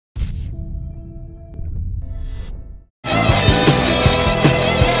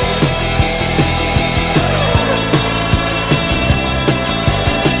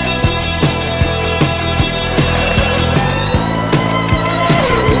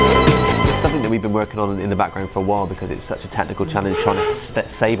we've been working on in the background for a while, because it's such a technical challenge trying to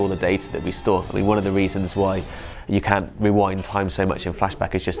save all the data that we store. I mean, one of the reasons why you can't rewind time so much in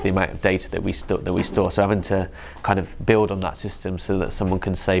Flashback is just the amount of data that we store. So having to kind of build on that system so that someone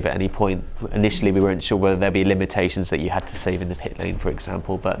can save at any point. Initially, we weren't sure whether there'd be limitations that you had to save in the pit lane, for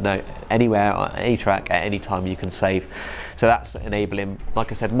example, but no, anywhere, on any track, at any time you can save. So that's enabling,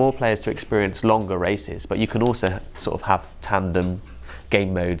 like I said, more players to experience longer races, but you can also sort of have tandem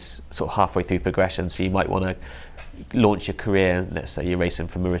game modes sort of halfway through progression. So you might want to launch your career, let's say you're racing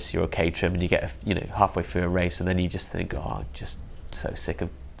for Marussia or Caterham, and you get halfway through a race, and then you just think, oh, I'm just so sick of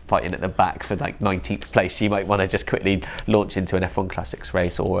fighting at the back for like 19th place. You might want to just quickly launch into an F1 Classics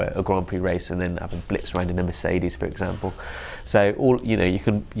race or a Grand Prix race, and then have a blitz around in a Mercedes, for example. So all you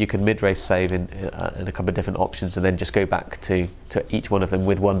can mid-race save in a couple of different options, and then just go back to each one of them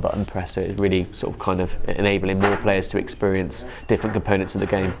with one button press. So it's really sort of kind of enabling more players to experience different components of the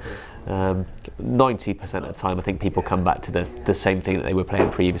game. 90% of the time I think people come back to the same thing that they were playing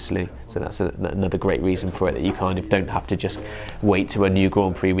previously, so that's another great reason for it, that you kind of don't have to just wait to a new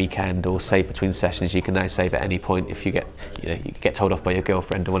Grand Prix weekend or save between sessions. You can now save at any point if you get told off by your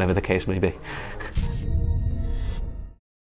girlfriend or whatever the case may be.